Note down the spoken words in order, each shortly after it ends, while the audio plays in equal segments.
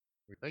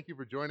Thank you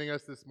for joining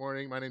us this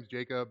morning. My name's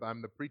Jacob.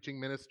 I'm the preaching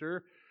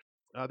minister.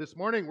 This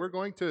morning, we're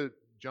going to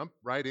jump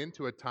right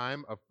into a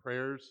time of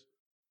prayers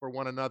for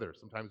one another.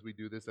 Sometimes we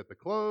do this at the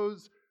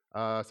close.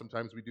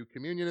 Sometimes we do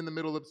communion in the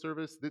middle of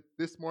service.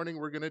 This morning,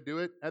 we're going to do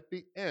it at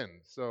the end.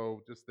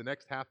 So, just the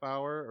next half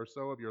hour or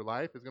so of your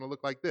life is going to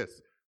look like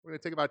this. We're going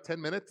to take about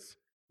 10 minutes.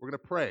 We're going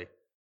to pray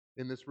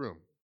in this room.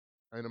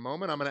 In a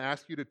moment, I'm going to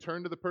ask you to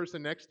turn to the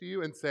person next to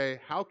you and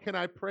say, "How can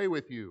I pray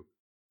with you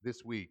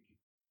this week?"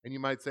 And you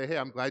might say, "Hey,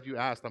 I'm glad you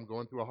asked. I'm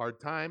going through a hard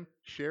time."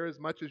 Share as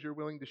much as you're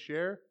willing to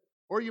share.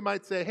 Or you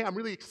might say, "Hey, I'm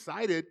really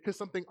excited because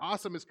something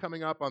awesome is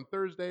coming up on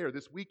Thursday or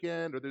this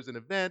weekend or there's an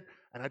event,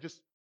 and I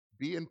just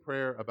be in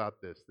prayer about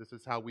this." This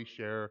is how we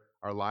share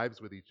our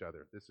lives with each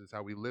other. This is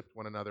how we lift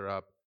one another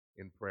up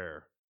in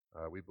prayer.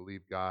 We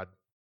believe God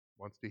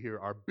wants to hear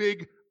our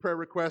big prayer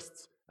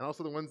requests and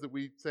also the ones that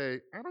we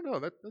say, "I don't know,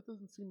 that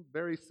doesn't seem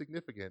very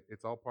significant."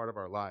 It's all part of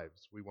our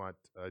lives. We want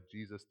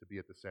Jesus to be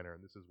at the center,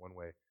 and this is one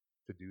way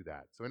to do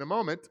that. So in a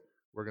moment,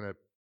 we're going to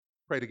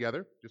pray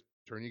together. Just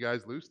turn you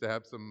guys loose to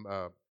have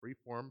some free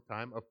form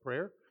time of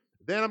prayer.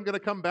 Then I'm going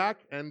to come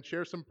back and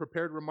share some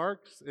prepared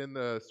remarks in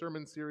the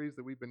sermon series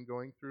that we've been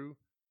going through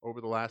over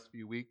the last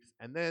few weeks.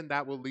 And then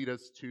that will lead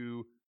us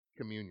to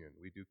communion.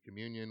 We do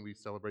communion. We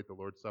celebrate the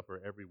Lord's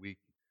Supper every week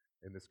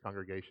in this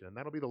congregation. And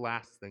that'll be the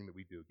last thing that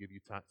we do, give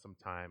you some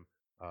time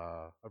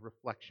of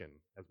reflection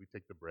as we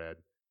take the bread,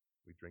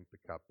 we drink the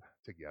cup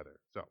together.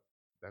 So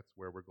that's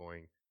where we're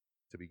going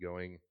to be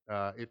going.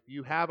 If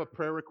you have a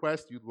prayer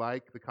request you'd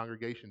like the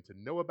congregation to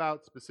know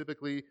about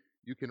specifically,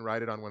 you can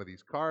write it on one of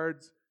these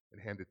cards and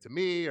hand it to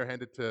me or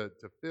hand it to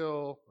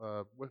Phil.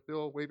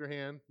 Phil, wave your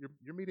hand.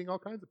 You're meeting all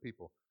kinds of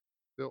people.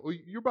 Phil,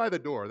 you're by the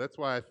door. That's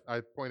why I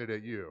pointed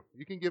at you.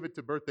 You can give it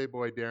to birthday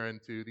boy Darren,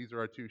 too. These are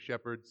our two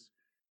shepherds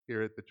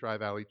here at the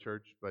Tri-Valley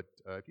Church. But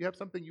if you have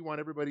something you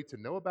want everybody to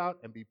know about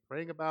and be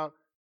praying about,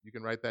 you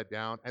can write that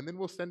down. And then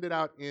we'll send it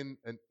out in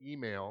an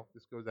email.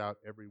 This goes out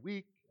every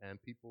week,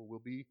 and people will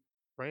be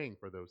praying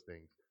for those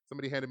things.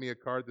 Somebody handed me a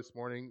card this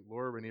morning.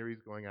 Laura Ranieri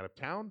is going out of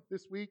town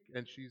this week,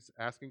 and she's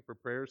asking for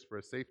prayers for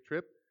a safe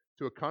trip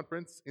to a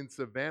conference in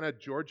Savannah,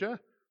 Georgia,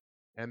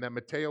 and that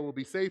Mateo will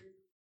be safe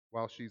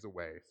while she's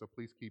away. So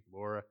please keep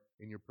Laura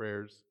in your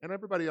prayers and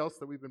everybody else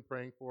that we've been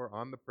praying for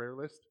on the prayer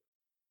list.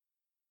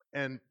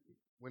 And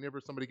whenever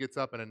somebody gets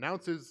up and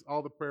announces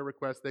all the prayer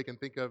requests they can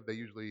think of, they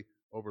usually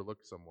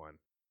overlook someone.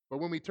 But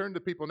when we turn to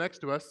people next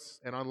to us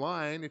and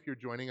online, if you're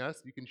joining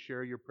us, you can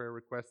share your prayer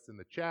requests in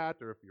the chat,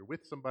 or if you're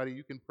with somebody,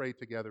 you can pray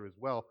together as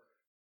well.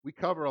 We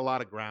cover a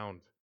lot of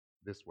ground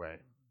this way.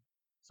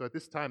 So at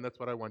this time, that's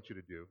what I want you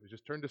to do, is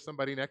just turn to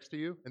somebody next to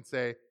you and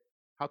say,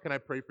 "How can I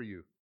pray for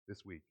you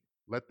this week?"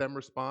 Let them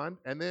respond,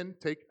 and then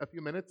take a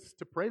few minutes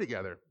to pray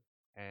together.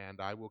 And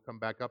I will come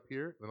back up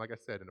here, and like I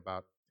said, in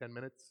about 10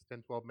 minutes,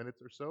 10, 12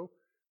 minutes or so,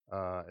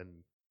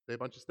 and say a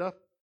bunch of stuff.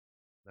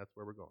 That's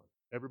where we're going.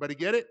 Everybody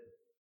get it?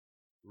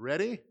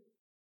 Ready?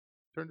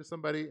 Turn to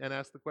somebody and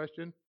ask the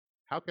question,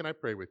 "How can I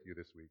pray with you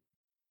this week?"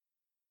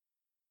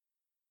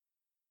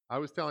 I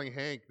was telling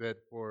Hank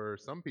that for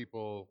some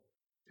people,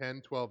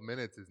 10, 12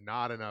 minutes is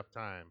not enough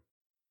time.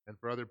 And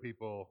for other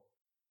people,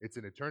 it's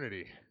an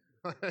eternity.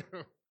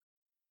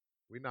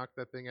 We knocked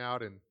that thing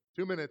out in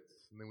 2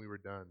 minutes and then we were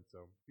done.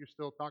 So if you're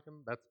still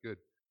talking, that's good.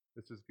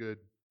 This is good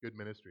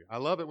ministry. I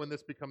love it when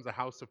this becomes a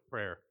house of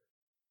prayer.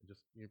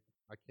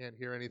 I can't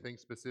hear anything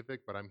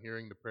specific, but I'm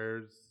hearing the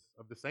prayers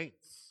of the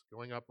saints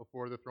going up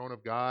before the throne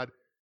of God.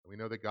 And we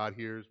know that God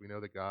hears. We know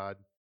that God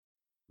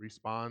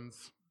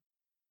responds.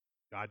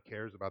 God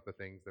cares about the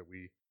things that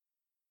we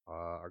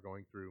are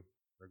going through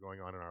or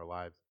going on in our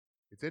lives.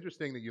 It's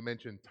interesting that you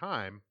mentioned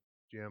time,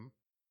 Jim.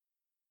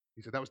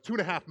 He said that was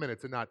 2.5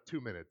 minutes and not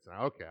 2 minutes. And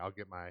okay, I'll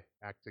get my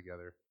act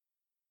together.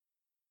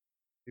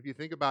 If you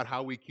think about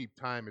how we keep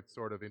time, it's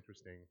sort of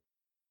interesting.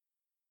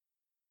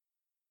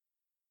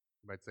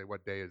 You might say,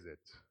 "What day is it?"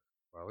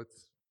 Well,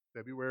 it's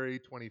February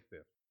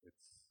 25th.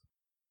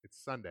 It's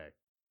Sunday.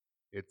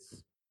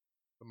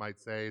 Some might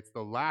say it's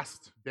the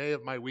last day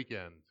of my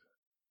weekend.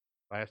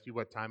 If I asked you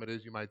what time it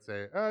is, you might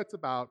say, "It's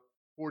about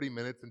 40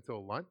 minutes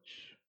until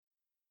lunch."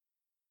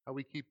 How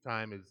we keep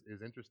time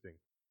is interesting.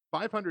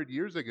 500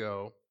 years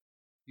ago,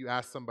 you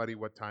ask somebody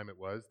what time it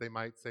was, they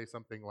might say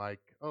something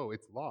like, "Oh,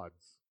 it's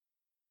Lauds.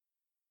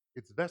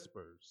 It's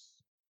Vespers.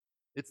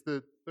 It's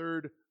the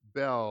third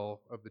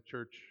bell of the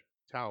church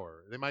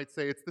tower." They might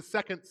say, "It's the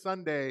second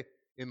Sunday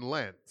in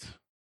Lent."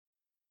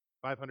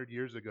 500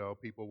 years ago,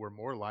 people were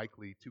more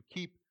likely to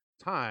keep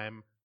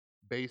time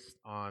based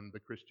on the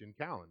Christian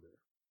calendar,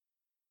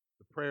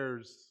 the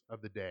prayers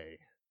of the day,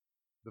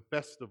 the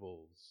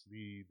festivals,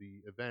 the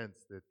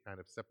events that kind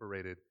of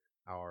separated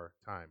our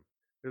time.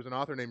 There's an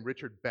author named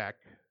Richard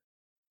Beck.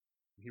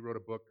 He wrote a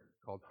book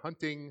called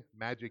Hunting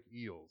Magic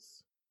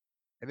Eels.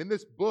 And in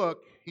this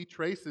book, he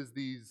traces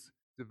these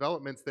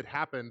developments that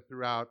happened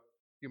throughout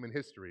human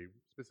history,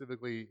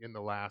 specifically in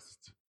the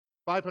last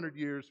 500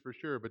 years for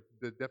sure, but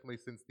definitely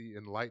since the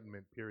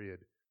Enlightenment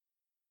period.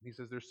 He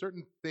says there's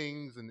certain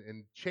things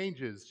and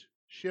changes,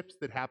 shifts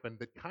that happened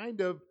that kind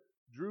of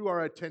drew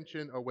our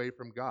attention away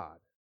from God.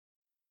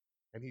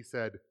 And he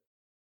said,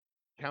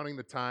 counting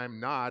the time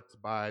not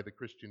by the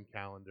Christian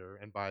calendar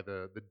and by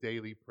the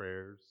daily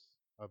prayers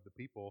of the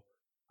people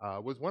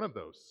was one of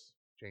those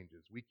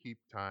changes. We keep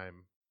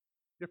time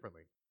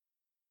differently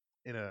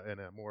in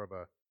a more of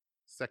a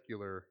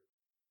secular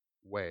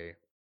way.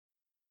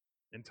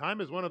 And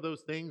time is one of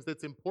those things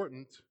that's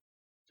important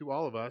to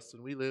all of us,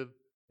 and we live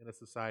in a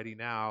society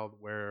now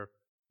where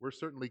we're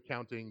certainly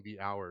counting the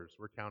hours,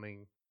 we're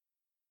counting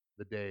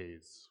the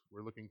days.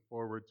 We're looking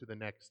forward to the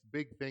next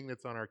big thing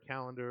that's on our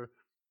calendar.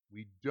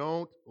 We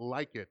don't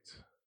like it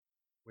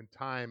when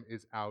time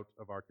is out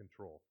of our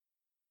control.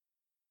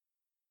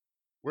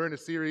 We're in a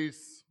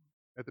series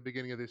at the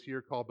beginning of this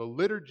year called The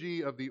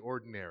Liturgy of the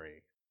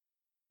Ordinary.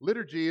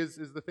 Liturgy is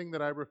the thing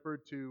that I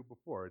referred to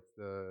before. It's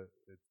the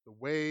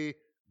way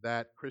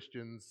that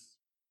Christians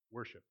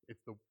worship.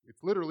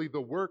 It's literally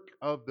the work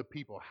of the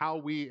people, how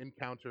we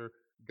encounter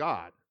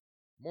God.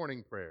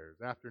 Morning prayers,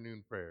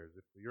 afternoon prayers.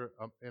 If you're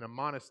in a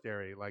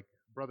monastery like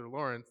Brother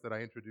Lawrence that I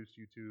introduced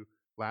you to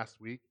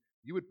last week,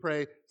 you would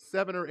pray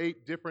 7 or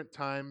 8 different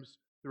times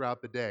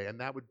throughout the day, and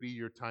that would be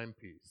your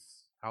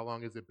timepiece. How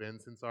long has it been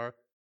since our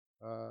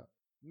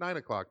 9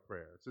 o'clock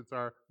prayer, since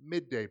our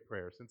midday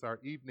prayer, since our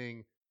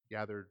evening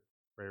gathered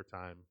prayer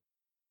time?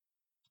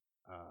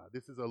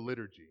 This is a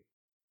liturgy.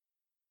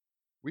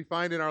 We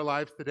find in our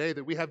lives today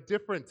that we have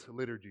different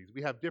liturgies,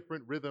 we have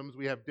different rhythms,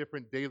 we have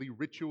different daily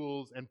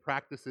rituals and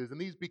practices,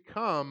 and these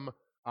become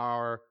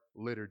our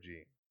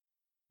liturgy.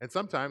 And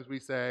sometimes we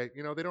say,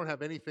 they don't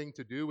have anything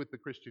to do with the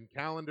Christian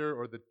calendar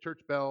or the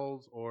church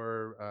bells,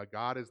 or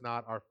God is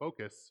not our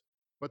focus.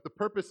 But the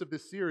purpose of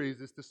this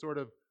series is to sort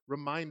of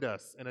remind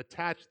us and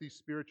attach these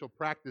spiritual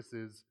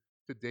practices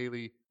to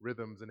daily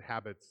rhythms and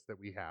habits that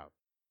we have.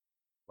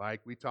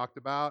 Like we talked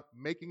about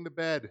making the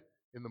bed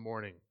in the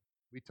morning.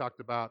 We talked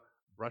about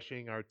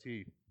brushing our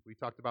teeth. We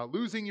talked about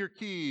losing your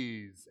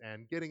keys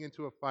and getting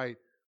into a fight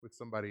with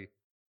somebody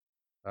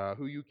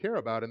who you care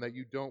about and that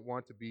you don't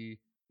want to be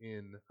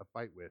in a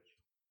fight with.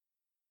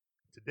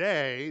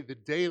 Today, the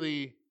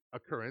daily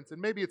occurrence,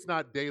 and maybe it's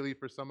not daily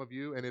for some of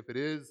you, and if it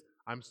is,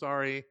 I'm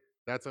sorry,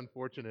 that's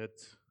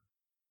unfortunate.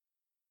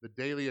 The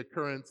daily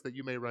occurrence that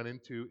you may run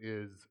into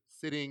is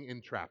sitting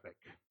in traffic.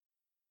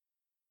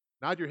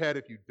 Nod your head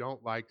if you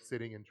don't like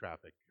sitting in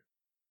traffic.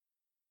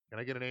 Can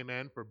I get an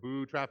amen for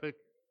boo traffic?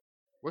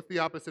 What's the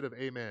opposite of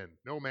amen?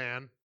 No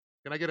man.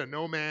 Can I get a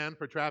no man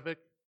for traffic?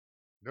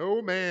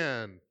 No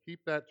man.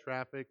 Keep that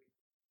traffic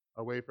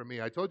away from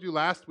me. I told you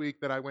last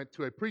week that I went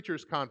to a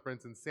preacher's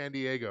conference in San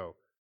Diego,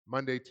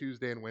 Monday,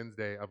 Tuesday, and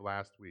Wednesday of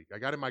last week. I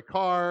got in my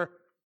car.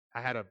 I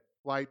had a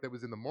flight that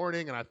was in the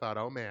morning, and I thought,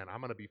 oh man, I'm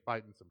going to be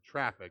fighting some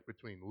traffic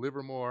between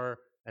Livermore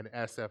and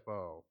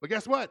SFO. But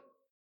guess what?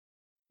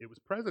 It was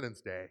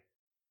President's Day.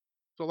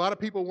 So a lot of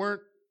people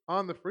weren't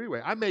on the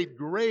freeway. I made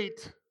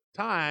great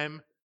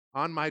time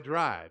on my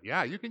drive.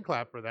 Yeah, you can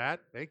clap for that.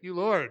 Thank you,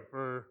 Lord,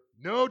 for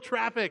no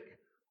traffic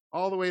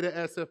all the way to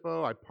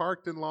SFO. I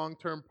parked in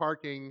long-term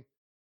parking,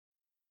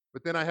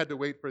 but then I had to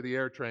wait for the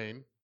air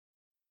train.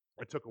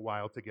 It took a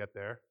while to get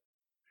there.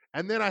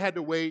 And then I had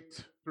to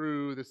wait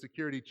through the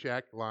security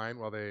check line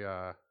while they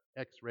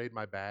x-rayed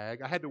my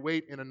bag. I had to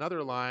wait in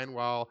another line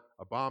while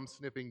a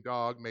bomb-sniffing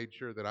dog made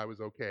sure that I was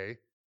okay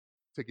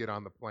to get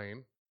on the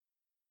plane.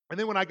 And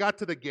then when I got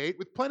to the gate,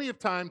 with plenty of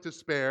time to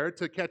spare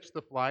to catch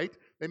the flight,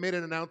 they made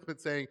an announcement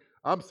saying,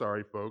 I'm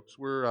sorry, folks,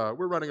 we're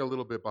running a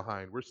little bit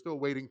behind. We're still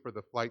waiting for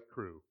the flight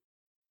crew.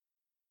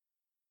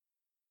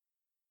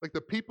 Like the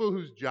people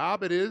whose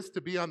job it is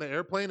to be on the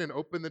airplane and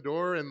open the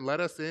door and let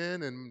us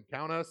in and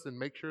count us and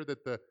make sure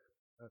that the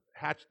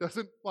hatch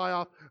doesn't fly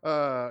off.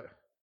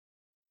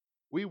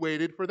 We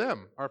waited for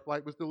them. Our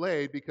flight was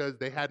delayed because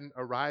they hadn't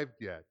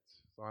arrived yet.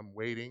 So I'm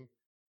waiting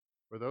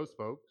for those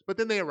folks. But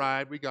then they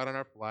arrived. We got on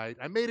our flight.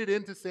 I made it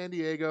into San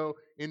Diego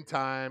in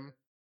time,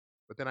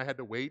 but then I had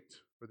to wait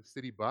for the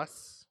city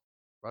bus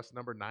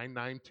number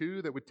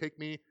 992 that would take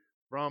me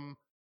from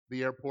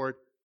the airport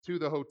to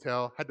the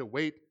hotel. Had to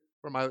wait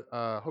for my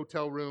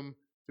hotel room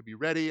to be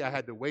ready. I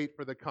had to wait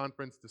for the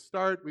conference to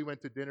start. We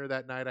went to dinner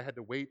that night. I had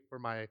to wait for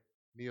my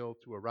meal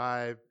to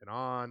arrive, and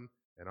on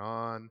and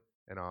on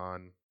and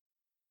on.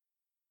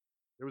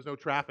 There was no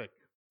traffic,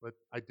 but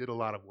I did a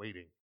lot of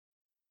waiting.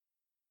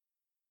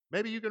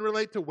 Maybe you can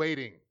relate to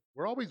waiting.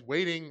 We're always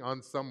waiting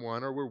on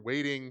someone, or we're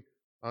waiting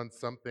on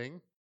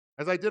something.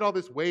 As I did all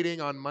this waiting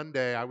on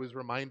Monday, I was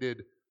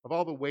reminded of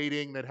all the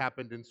waiting that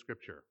happened in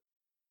Scripture.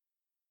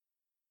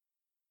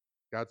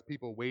 God's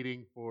people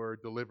waiting for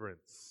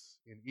deliverance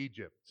in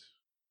Egypt.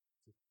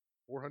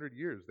 400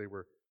 years they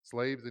were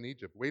slaves in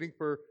Egypt, waiting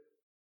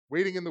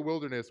in the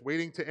wilderness,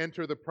 waiting to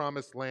enter the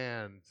promised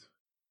land.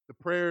 The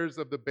prayers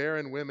of the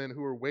barren women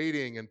who were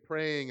waiting and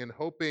praying and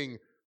hoping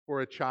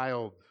for a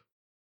child.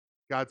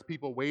 God's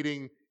people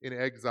waiting in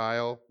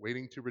exile,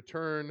 waiting to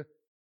return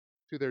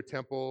to their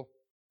temple,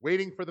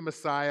 waiting for the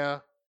Messiah,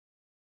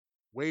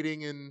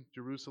 waiting in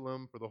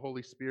Jerusalem for the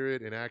Holy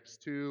Spirit in Acts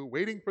 2,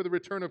 waiting for the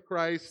return of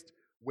Christ,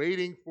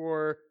 waiting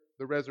for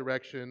the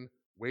resurrection,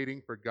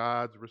 waiting for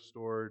God's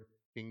restored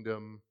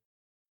kingdom.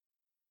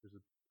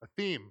 There's a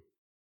theme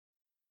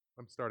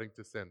I'm starting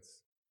to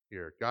sense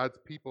here. God's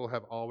people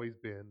have always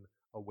been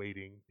a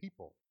waiting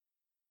people.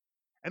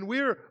 And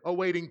we're a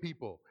waiting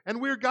people.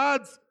 And we're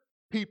God's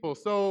people.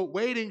 So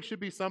waiting should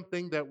be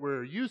something that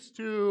we're used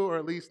to, or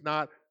at least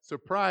not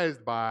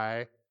surprised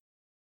by.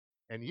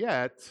 And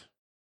yet,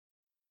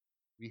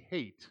 we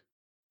hate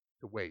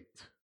to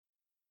wait.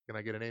 Can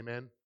I get an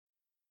amen?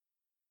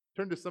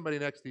 Turn to somebody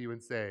next to you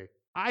and say,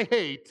 I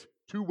hate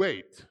to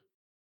wait.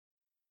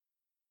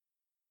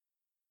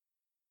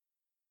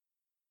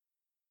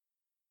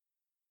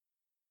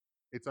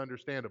 It's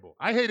understandable.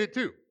 I hate it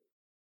too.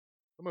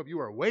 Some of you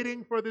are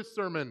waiting for this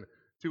sermon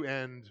to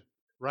end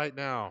right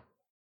now,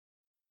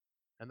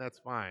 and that's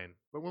fine.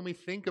 But when we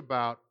think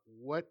about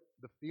what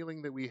the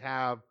feeling that we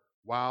have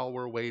while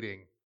we're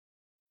waiting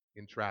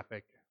in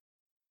traffic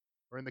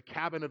or in the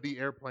cabin of the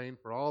airplane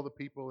for all the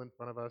people in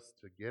front of us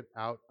to get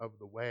out of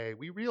the way,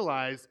 we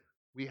realize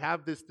we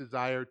have this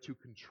desire to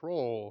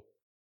control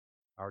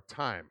our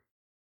time.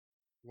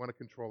 We want to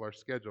control our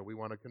schedule. We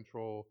want to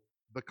control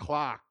the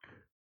clock.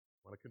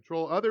 We want to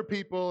control other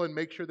people and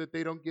make sure that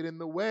they don't get in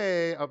the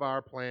way of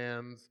our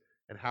plans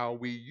and how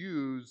we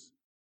use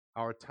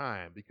our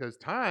time. Because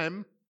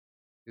time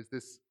is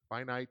this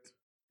finite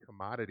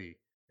commodity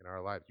in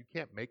our lives. You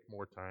can't make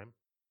more time.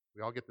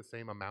 We all get the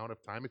same amount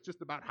of time. It's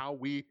just about how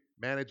we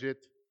manage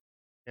it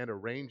and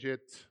arrange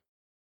it.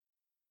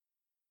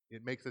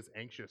 It makes us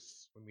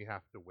anxious when we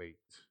have to wait.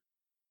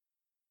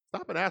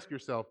 Stop and ask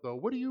yourself, though,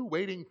 what are you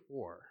waiting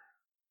for?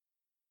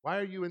 Why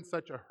are you in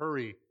such a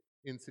hurry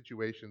in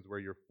situations where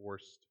you're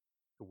forced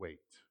to wait?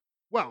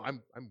 Well,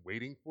 I'm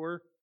waiting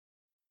for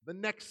the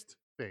next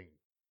thing,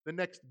 the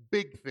next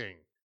big thing,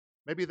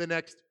 maybe the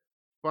next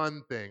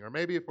fun thing. Or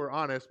maybe if we're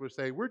honest, we're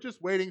saying we're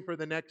just waiting for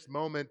the next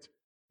moment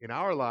in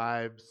our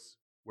lives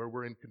where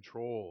we're in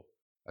control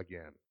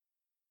again,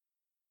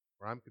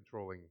 where I'm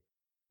controlling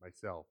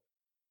myself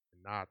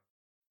and not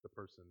the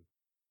person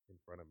in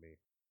front of me.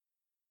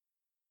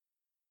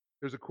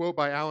 There's a quote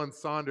by Alan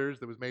Saunders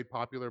that was made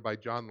popular by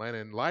John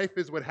Lennon. Life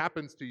is what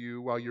happens to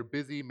you while you're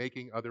busy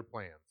making other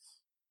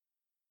plans.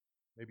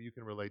 Maybe you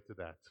can relate to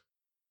that.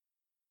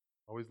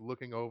 Always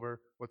looking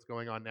over what's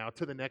going on now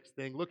to the next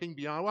thing, looking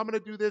beyond, well, I'm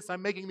going to do this,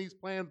 I'm making these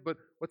plans, but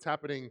what's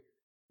happening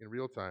in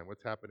real time?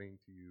 What's happening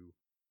to you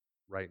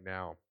right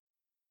now?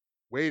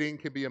 Waiting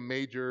can be a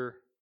major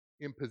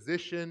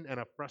imposition and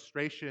a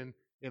frustration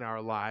in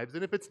our lives.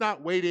 And if it's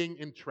not waiting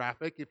in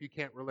traffic, if you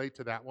can't relate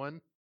to that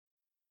one,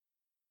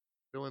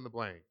 fill in the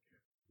blank.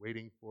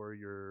 Waiting for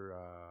your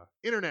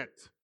internet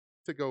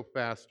to go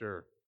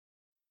faster.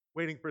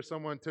 Waiting for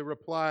someone to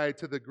reply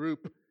to the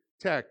group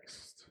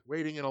text.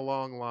 Waiting in a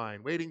long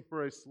line. Waiting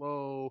for a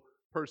slow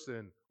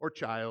person or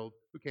child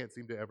who can't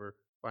seem to ever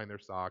find their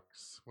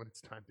socks when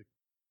it's time to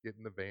get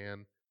in the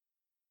van.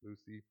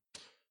 Lucy.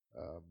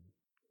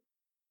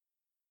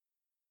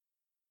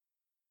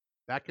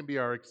 That can be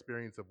our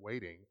experience of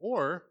waiting.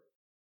 Or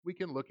we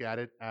can look at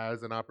it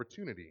as an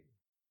opportunity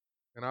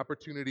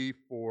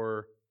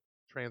for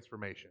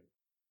transformation.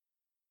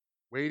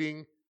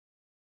 Waiting,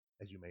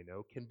 as you may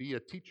know, can be a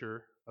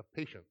teacher of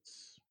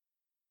patience.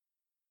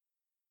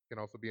 It can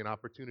also be an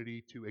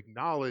opportunity to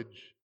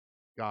acknowledge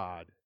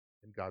God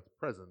and God's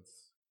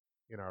presence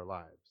in our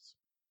lives.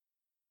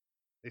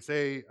 They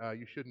say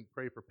you shouldn't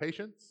pray for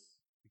patience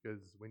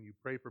because when you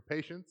pray for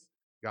patience,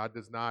 God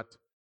does not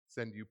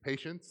send you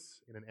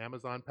patience in an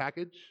Amazon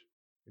package.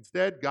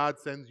 Instead, God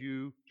sends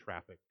you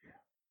traffic.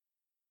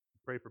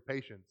 Pray for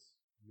patience,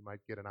 you might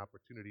get an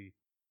opportunity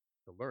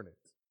to learn it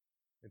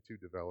and to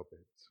develop it.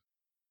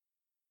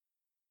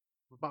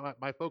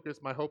 My focus,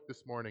 my hope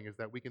this morning is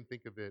that we can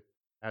think of it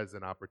as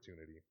an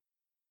opportunity.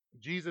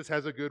 Jesus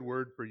has a good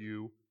word for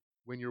you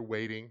when you're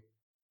waiting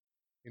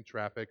in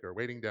traffic or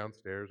waiting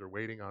downstairs or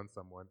waiting on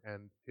someone,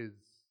 and his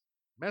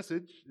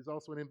message is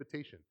also an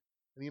invitation.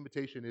 And the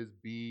invitation is,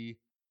 be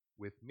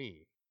with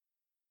me.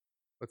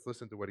 Let's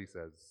listen to what he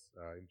says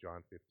in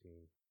John 15.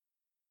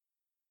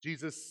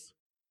 Jesus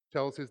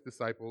tells his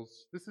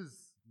disciples, this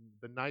is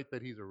the night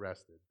that he's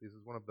arrested. This is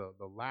one of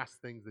the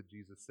last things that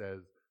Jesus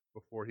says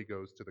before he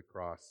goes to the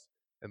cross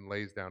and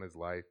lays down his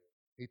life.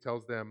 He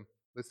tells them,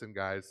 listen,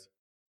 guys,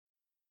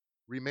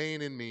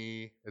 remain in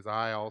me as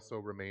I also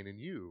remain in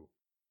you.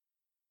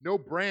 No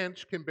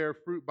branch can bear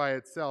fruit by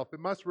itself. It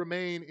must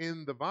remain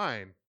in the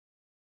vine.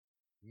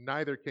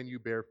 Neither can you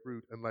bear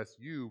fruit unless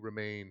you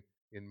remain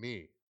in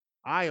me.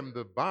 I am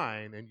the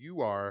vine and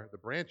you are the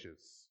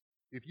branches.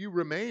 If you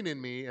remain in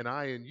me and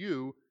I in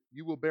you,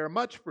 you will bear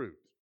much fruit.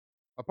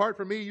 Apart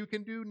from me, you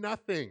can do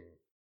nothing.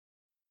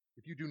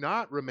 If you do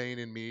not remain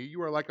in me,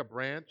 you are like a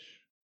branch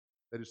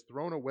that is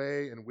thrown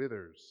away and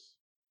withers.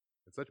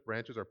 And such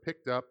branches are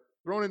picked up,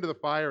 thrown into the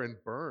fire, and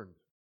burned.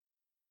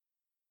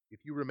 If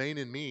you remain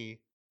in me,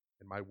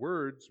 and my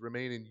words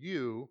remain in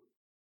you,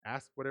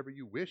 ask whatever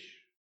you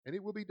wish, and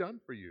it will be done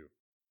for you.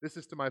 This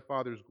is to my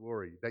Father's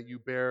glory, that you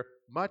bear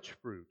much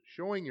fruit,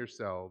 showing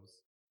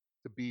yourselves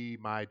to be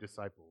my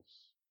disciples.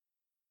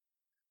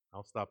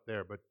 I'll stop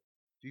there, but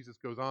Jesus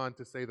goes on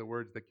to say the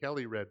words that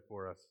Kelly read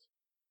for us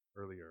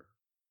earlier.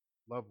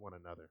 Love one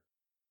another.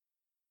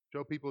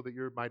 Show people that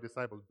you're my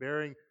disciples.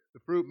 Bearing the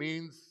fruit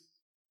means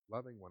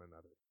loving one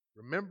another.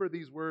 Remember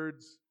these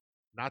words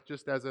not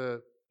just as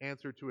an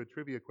answer to a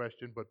trivia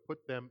question, but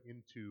put them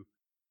into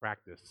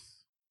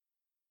practice.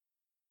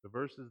 The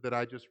verses that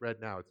I just read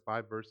now, it's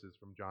 5 verses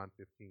from John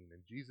 15,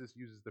 and Jesus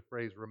uses the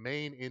phrase,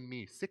 remain in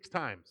me, 6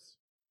 times.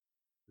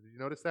 Did you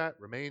notice that?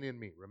 Remain in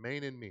me,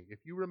 remain in me. If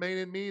you remain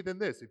in me, then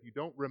this. If you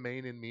don't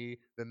remain in me,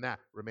 then that.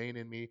 Remain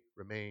in me,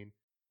 remain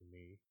in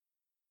me.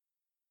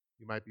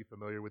 You might be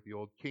familiar with the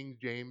old King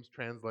James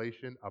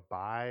translation,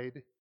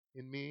 abide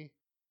in me.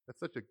 That's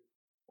such an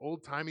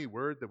old-timey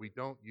word that we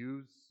don't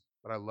use,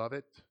 but I love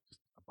it.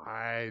 Just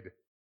abide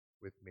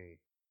with me.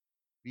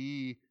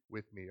 Be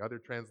with me. Other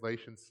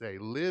translations say,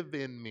 live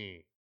in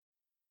me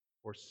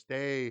or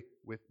stay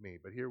with me.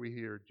 But here we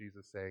hear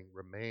Jesus saying,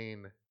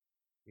 remain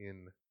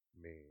in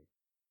me.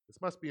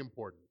 This must be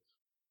important.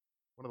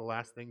 One of the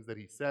last things that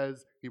he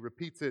says, he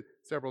repeats it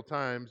several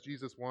times,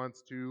 Jesus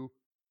wants to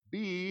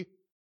be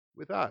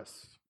with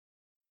us.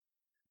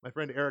 My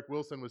friend Eric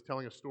Wilson was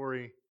telling a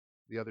story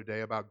the other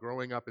day about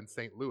growing up in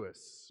St.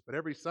 Louis. But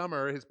every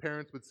summer, his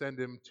parents would send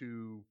him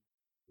to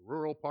the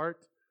rural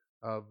part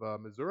of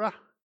Missouri,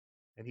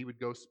 and he would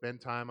go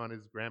spend time on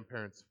his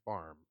grandparents'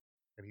 farm.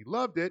 And he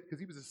loved it because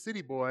he was a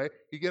city boy.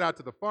 He'd get out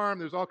to the farm,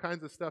 there's all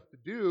kinds of stuff to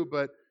do,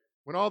 but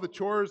when all the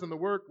chores and the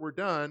work were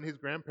done, his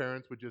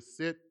grandparents would just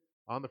sit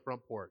on the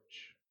front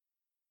porch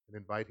and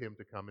invite him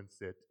to come and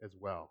sit as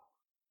well.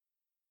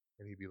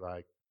 And he'd be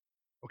like,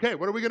 okay,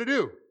 what are we going to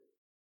do?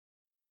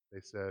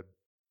 They said,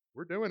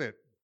 we're doing it.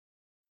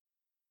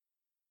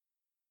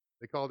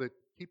 They called it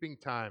keeping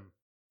time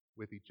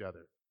with each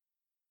other.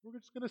 We're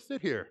just going to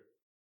sit here.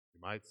 We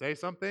might say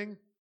something,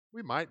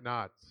 we might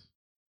not,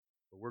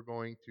 but we're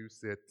going to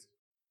sit,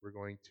 we're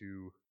going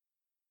to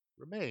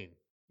remain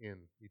in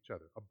each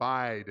other,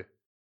 abide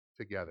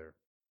together.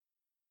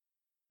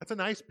 That's a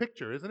nice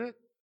picture, isn't it?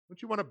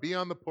 Don't you want to be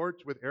on the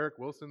porch with Eric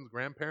Wilson's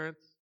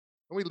grandparents?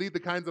 Don't we lead the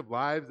kinds of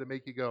lives that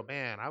make you go,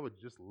 man, I would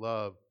just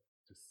love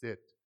to sit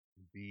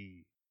and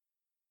be.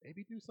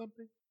 Maybe do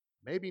something,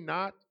 maybe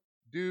not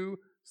do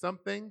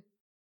something.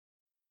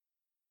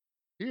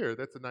 Here,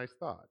 that's a nice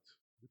thought.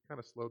 We kind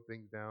of slowed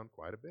things down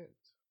quite a bit.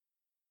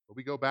 But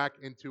we go back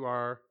into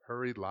our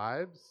hurried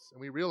lives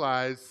and we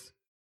realize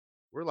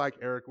we're like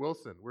Eric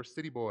Wilson. We're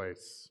city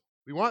boys.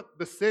 We want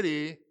the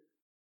city.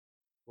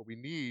 What we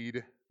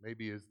need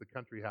maybe is the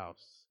country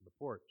house and the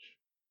porch.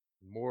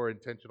 More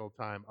intentional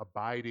time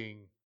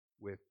abiding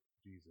with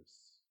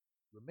Jesus.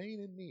 Remain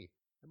in me,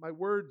 and my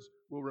words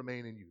will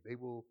remain in you. They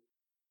will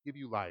give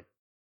you life.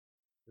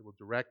 They will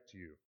direct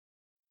you.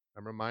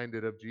 I'm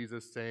reminded of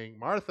Jesus saying,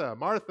 Martha,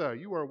 Martha,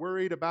 you are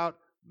worried about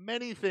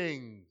many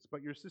things,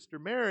 but your sister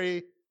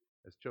Mary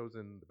has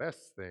chosen the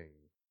best thing.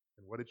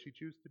 And what did she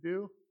choose to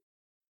do?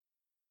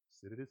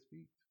 Sit at his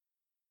feet.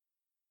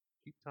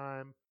 Keep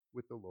time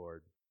with the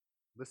Lord.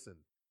 Listen,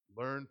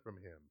 learn from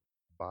him.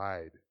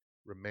 Abide,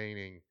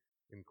 remaining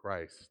in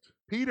Christ.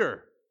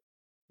 Peter,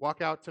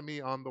 walk out to me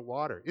on the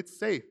water. It's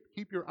safe.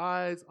 Keep your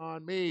eyes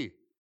on me.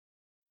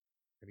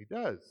 And he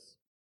does.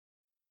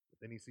 But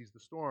then he sees the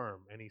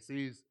storm, and he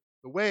sees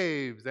the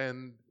waves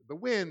and the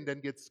wind,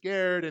 and gets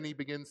scared, and he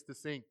begins to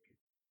sink.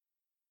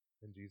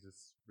 And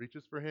Jesus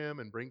reaches for him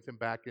and brings him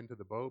back into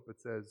the boat, but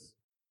says,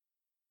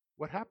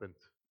 what happened?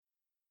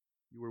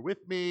 You were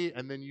with me,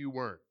 and then you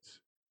weren't.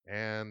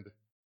 And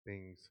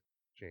things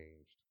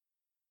changed.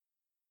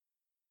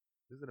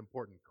 This is an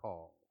important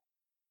call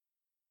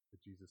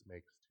that Jesus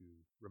makes to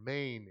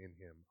remain in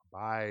him,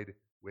 abide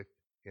with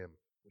him.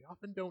 We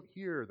often don't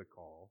hear the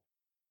call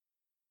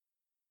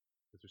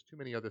because there's too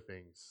many other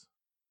things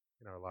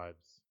in our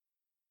lives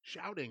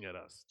shouting at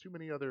us, too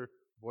many other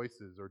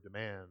voices or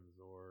demands,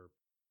 or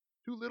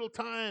too little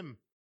time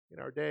in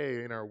our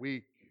day, in our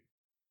week.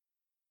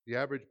 The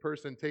average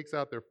person takes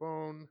out their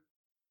phone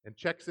and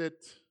checks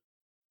it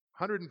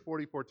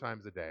 144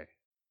 times a day.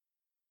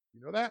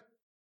 You know that?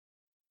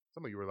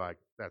 Some of you were like,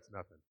 that's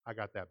nothing. I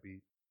got that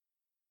beat.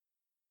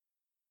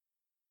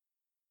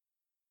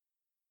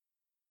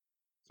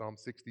 Psalm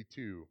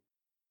 62,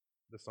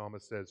 the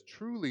psalmist says,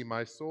 truly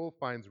my soul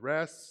finds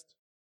rest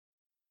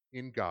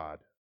in God.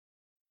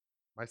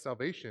 My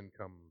salvation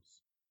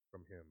comes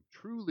from him.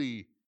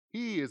 Truly,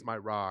 he is my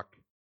rock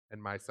and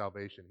my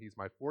salvation. He's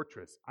my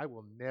fortress. I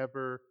will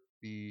never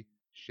be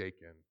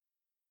shaken.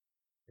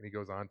 And he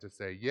goes on to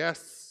say,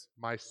 yes,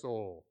 my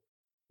soul.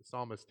 The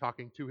psalmist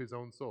talking to his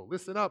own soul.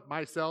 Listen up,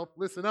 myself.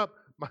 Listen up,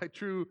 my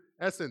true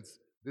essence.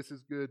 This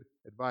is good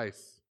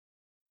advice.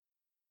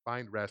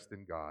 Find rest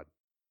in God.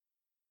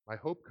 My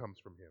hope comes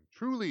from him.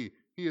 Truly,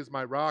 he is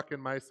my rock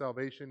and my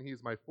salvation. He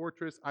is my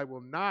fortress. I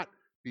will not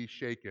be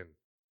shaken.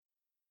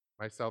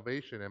 My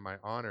salvation and my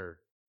honor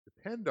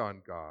depend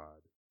on God.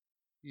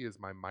 He is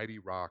my mighty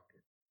rock,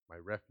 my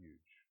refuge.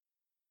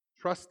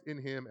 Trust in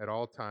him at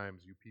all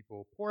times, you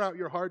people. Pour out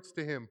your hearts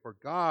to him, for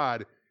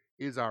God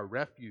is our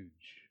refuge.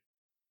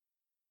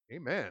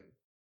 Amen.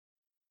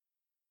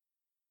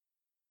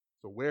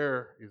 So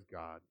where is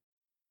God?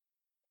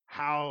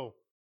 How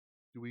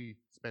do we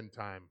spend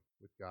time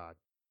with God?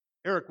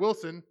 Eric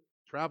Wilson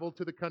traveled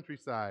to the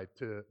countryside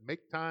to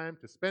make time,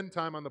 to spend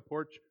time on the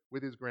porch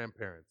with his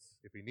grandparents.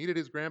 If he needed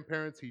his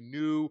grandparents, he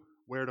knew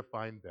where to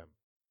find them.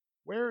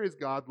 Where is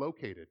God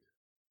located?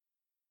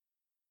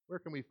 Where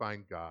can we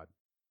find God?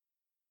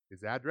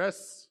 His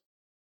address?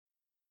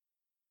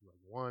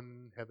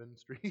 1 Heaven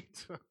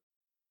Street.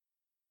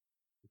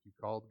 If you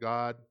called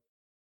God,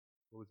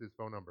 what was his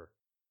phone number?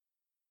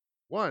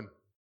 1,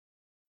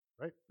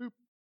 right? Boop.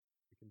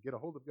 You can get a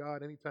hold of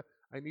God anytime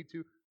I need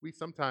to. We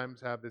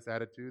sometimes have this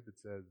attitude that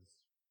says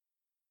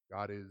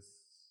God is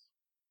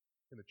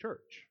in the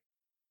church.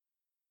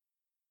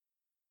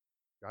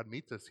 God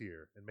meets us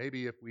here. And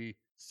maybe if we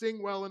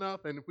sing well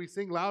enough and if we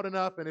sing loud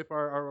enough and if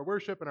our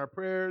worship and our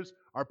prayers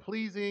are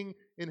pleasing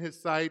in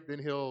his sight, then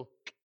he'll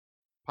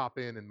pop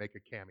in and make a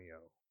cameo.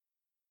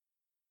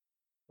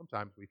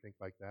 Sometimes we think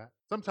like that.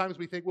 Sometimes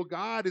we think, well,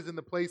 God is in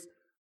the place,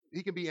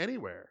 he can be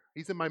anywhere.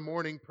 He's in my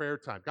morning prayer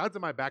time. God's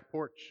in my back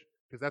porch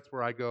because that's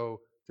where I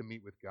go to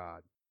meet with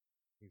God.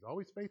 He's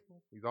always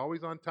faithful. He's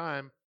always on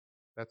time.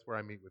 That's where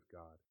I meet with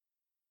God.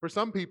 For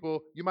some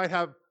people, you might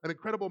have an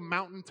incredible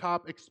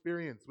mountaintop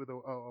experience with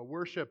a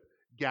worship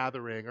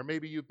gathering, or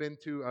maybe you've been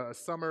to a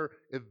summer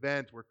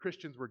event where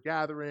Christians were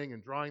gathering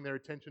and drawing their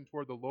attention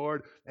toward the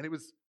Lord, and it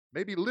was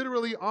maybe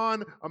literally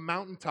on a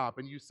mountaintop,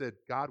 and you said,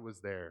 God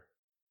was there.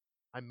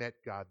 I met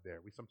God there.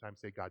 We sometimes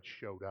say God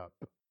showed up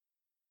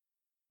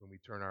when we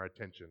turn our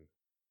attention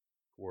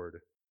toward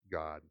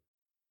God.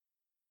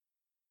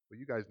 Well,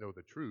 you guys know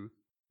the truth,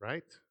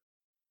 right?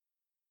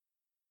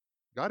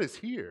 God is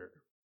here.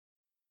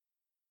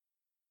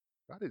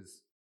 God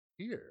is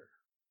here.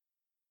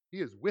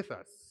 He is with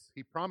us.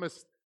 He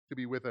promised to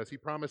be with us. He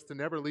promised to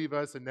never leave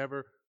us and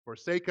never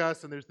forsake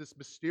us. And there's this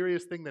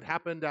mysterious thing that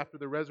happened after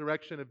the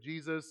resurrection of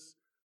Jesus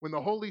when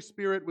the Holy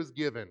Spirit was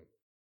given.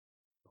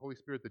 The Holy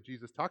Spirit that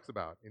Jesus talks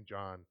about in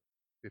John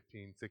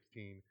 15,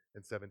 16,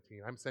 and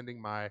 17. I'm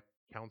sending my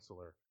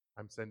counselor.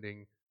 I'm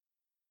sending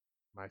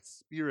my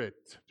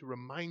Spirit to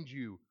remind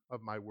you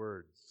of my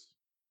words,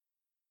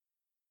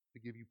 to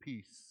give you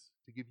peace,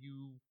 to give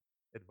you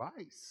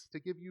advice, to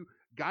give you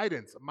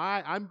guidance.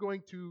 I'm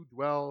going to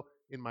dwell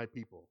in my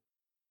people.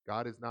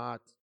 God is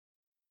not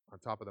on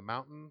top of the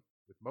mountain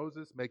with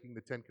Moses making the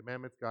 10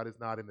 commandments. God is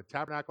not in the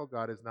tabernacle.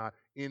 God is not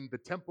in the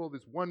temple,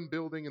 this one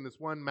building in this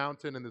one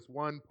mountain in this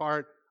one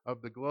part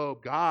of the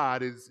globe.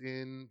 God is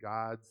in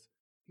God's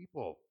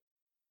people.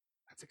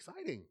 That's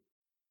exciting.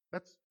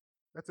 That's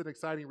an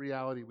exciting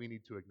reality we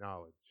need to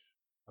acknowledge.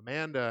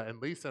 Amanda and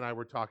Lisa and I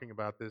were talking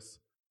about this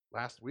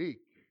last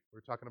week. We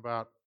were talking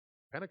about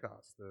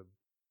Pentecost. The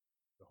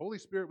Holy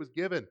Spirit was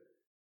given.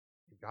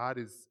 God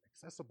is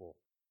accessible.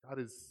 God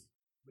is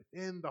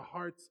within the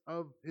hearts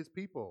of his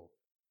people.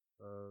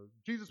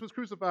 Jesus was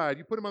crucified.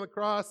 You put him on the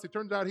cross. It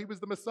turns out he was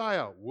the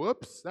Messiah.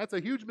 Whoops, that's a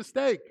huge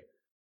mistake.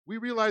 We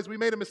realize we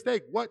made a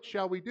mistake. What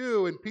shall we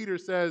do? And Peter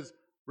says,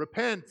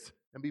 repent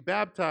and be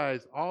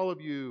baptized, all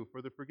of you,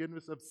 for the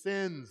forgiveness of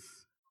sins.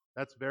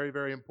 That's very,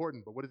 very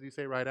important. But what does he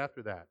say right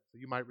after that? So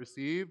you might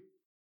receive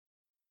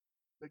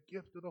the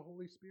gift of the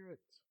Holy Spirit.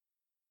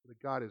 That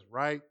God is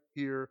right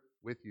here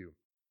with you.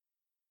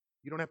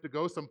 You don't have to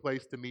go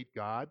someplace to meet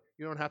God.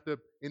 You don't have to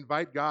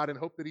invite God and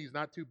hope that he's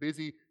not too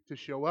busy to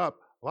show up.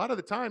 A lot of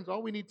the times,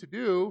 all we need to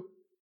do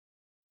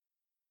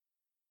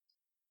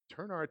is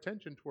turn our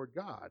attention toward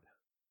God.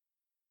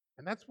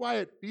 And that's why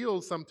it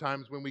feels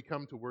sometimes when we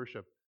come to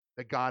worship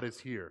that God is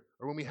here,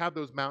 or when we have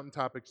those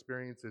mountaintop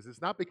experiences.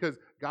 It's not because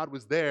God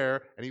was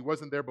there and he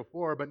wasn't there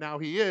before, but now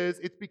he is.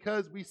 It's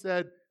because we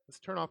said, let's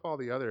turn off all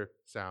the other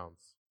sounds.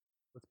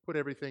 Let's put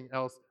everything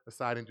else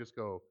aside and just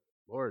go,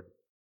 Lord,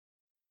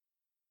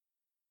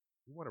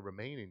 we want to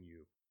remain in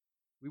you.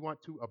 We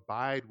want to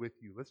abide with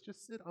you. Let's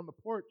just sit on the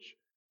porch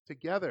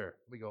together.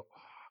 We go,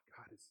 oh,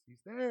 God, he's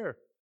there.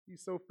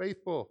 He's so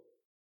faithful.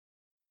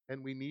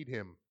 And we need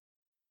him.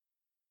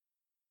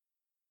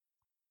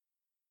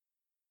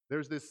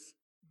 There's this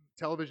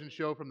television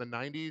show from the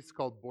 90s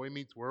called Boy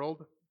Meets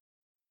World.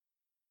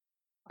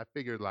 I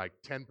figured like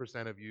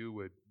 10% of you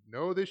would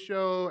know this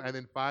show, and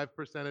then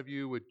 5% of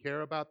you would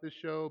care about this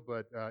show,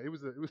 but it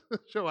was a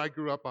show I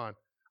grew up on.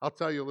 I'll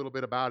tell you a little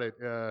bit about it.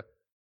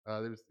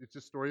 It's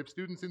a story of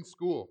students in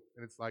school,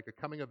 and it's like a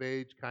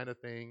coming-of-age kind of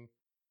thing.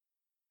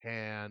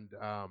 And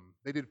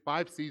they did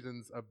 5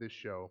 seasons of this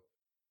show.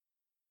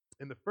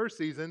 In the first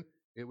season,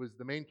 it was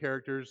the main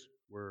characters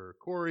were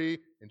Corey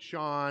and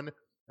Sean,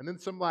 and then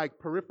some like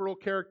peripheral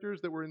characters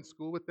that were in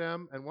school with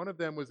them, and one of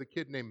them was a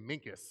kid named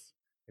Minkus.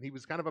 And he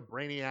was kind of a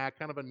brainiac,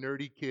 kind of a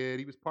nerdy kid.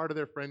 He was part of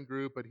their friend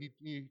group, but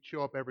he'd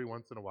show up every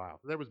once in a while.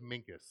 So there was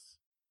Minkus.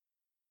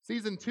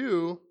 Season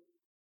 2,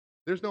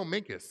 there's no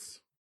Minkus.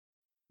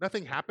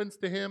 Nothing happens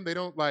to him. They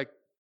don't like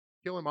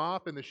kill him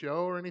off in the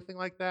show or anything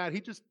like that.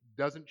 He just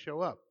doesn't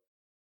show up.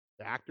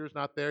 The actor's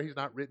not there. He's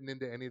not written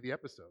into any of the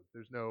episodes.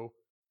 There's no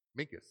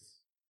Minkus.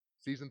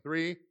 Season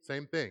 3,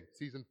 same thing.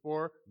 Season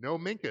 4, no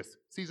Minkus.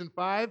 Season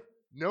 5,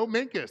 no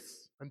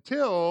Minkus.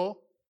 Until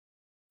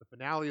the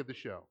finale of the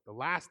show, the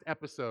last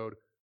episode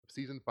of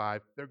season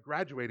 5, they're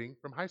graduating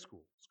from high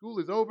school. School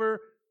is over.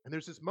 And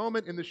there's this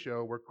moment in the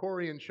show where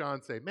Corey and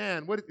Sean say,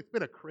 "Man, it's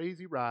been a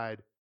crazy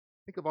ride.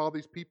 Think of all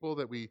these people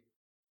that we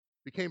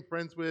became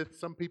friends with.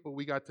 Some people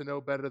we got to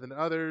know better than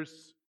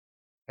others."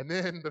 And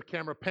then the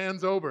camera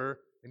pans over,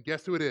 and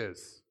guess who it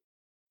is?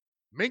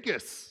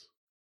 Minkus.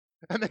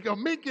 And they go,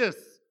 "Minkus,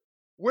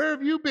 where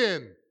have you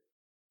been?"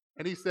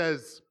 And he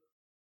says,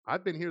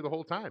 "I've been here the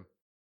whole time.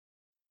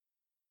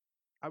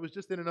 I was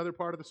just in another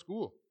part of the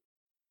school.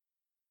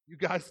 You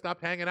guys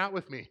stopped hanging out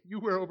with me. You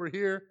were over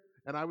here,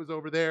 and I was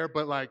over there,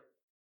 but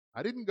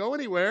I didn't go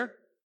anywhere.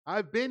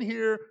 I've been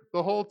here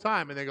the whole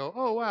time." And they go,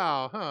 "Oh,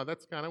 wow,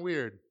 that's kind of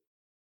weird."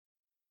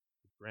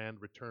 The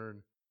grand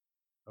return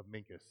of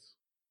Minkus.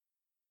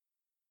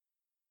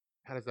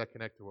 How does that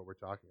connect to what we're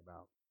talking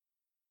about?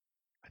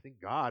 I think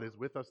God is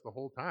with us the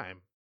whole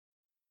time.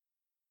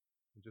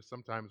 And just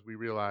sometimes we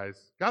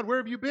realize, "God, where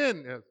have you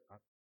been?" Yes,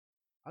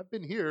 I've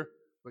been here,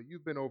 but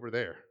you've been over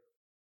there.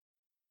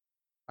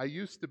 I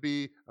used to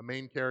be a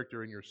main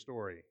character in your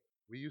story.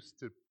 We used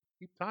to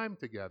keep time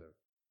together.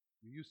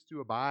 You used to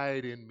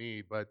abide in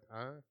me, but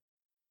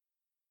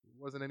it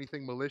wasn't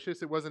anything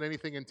malicious. It wasn't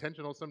anything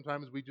intentional.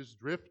 Sometimes we just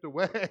drift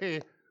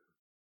away.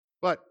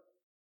 But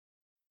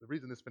the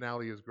reason this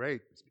finale is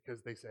great is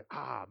because they said,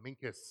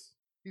 Minkus,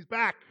 he's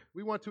back.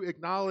 We want to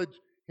acknowledge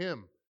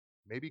him.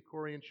 Maybe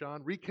Corey and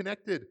Sean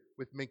reconnected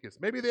with Minkus.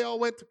 Maybe they all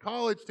went to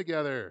college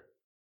together.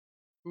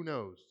 Who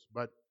knows?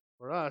 But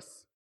for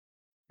us,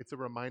 it's a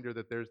reminder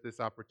that there's this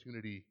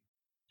opportunity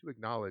to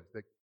acknowledge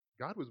that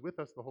God was with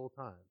us the whole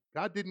time.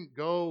 God didn't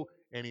go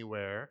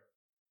anywhere,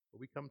 but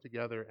we come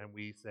together and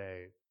we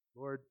say,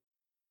 "Lord,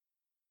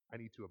 I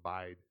need to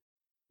abide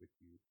with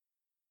you.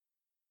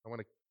 I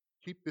want to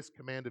keep this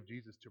command of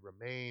Jesus to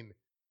remain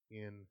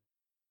in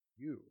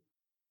you,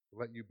 to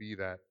let you be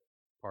that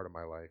part of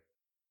my life."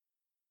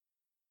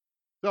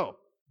 So,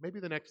 maybe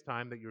the next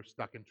time that you're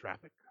stuck in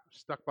traffic,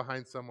 stuck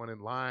behind someone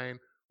in line,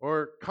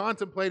 or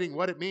contemplating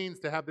what it means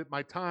to have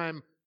my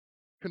time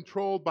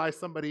controlled by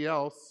somebody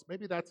else,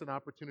 maybe that's an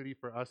opportunity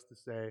for us to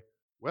say,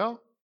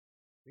 "Well,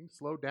 things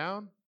slowed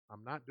down.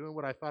 I'm not doing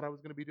what I thought I was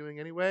going to be doing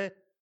anyway.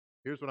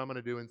 Here's what I'm going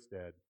to do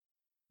instead.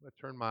 I'm going to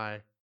turn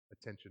my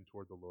attention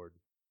toward the Lord.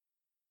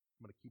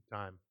 I'm going to keep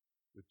time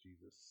with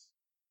Jesus.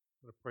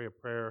 I'm going to pray a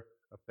prayer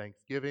of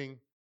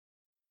thanksgiving.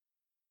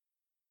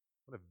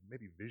 I'm going to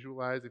maybe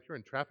visualize, if you're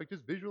in traffic,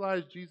 just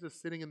visualize Jesus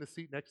sitting in the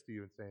seat next to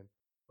you and saying,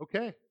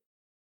 "Okay,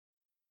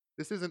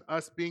 this isn't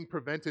us being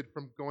prevented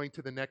from going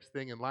to the next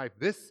thing in life.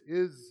 This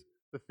is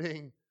the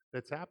thing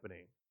that's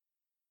happening.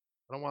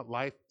 I don't want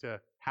life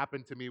to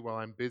happen to me while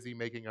I'm busy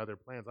making other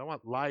plans. I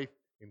want life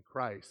in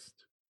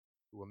Christ,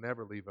 who will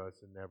never leave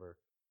us and never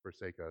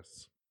forsake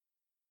us."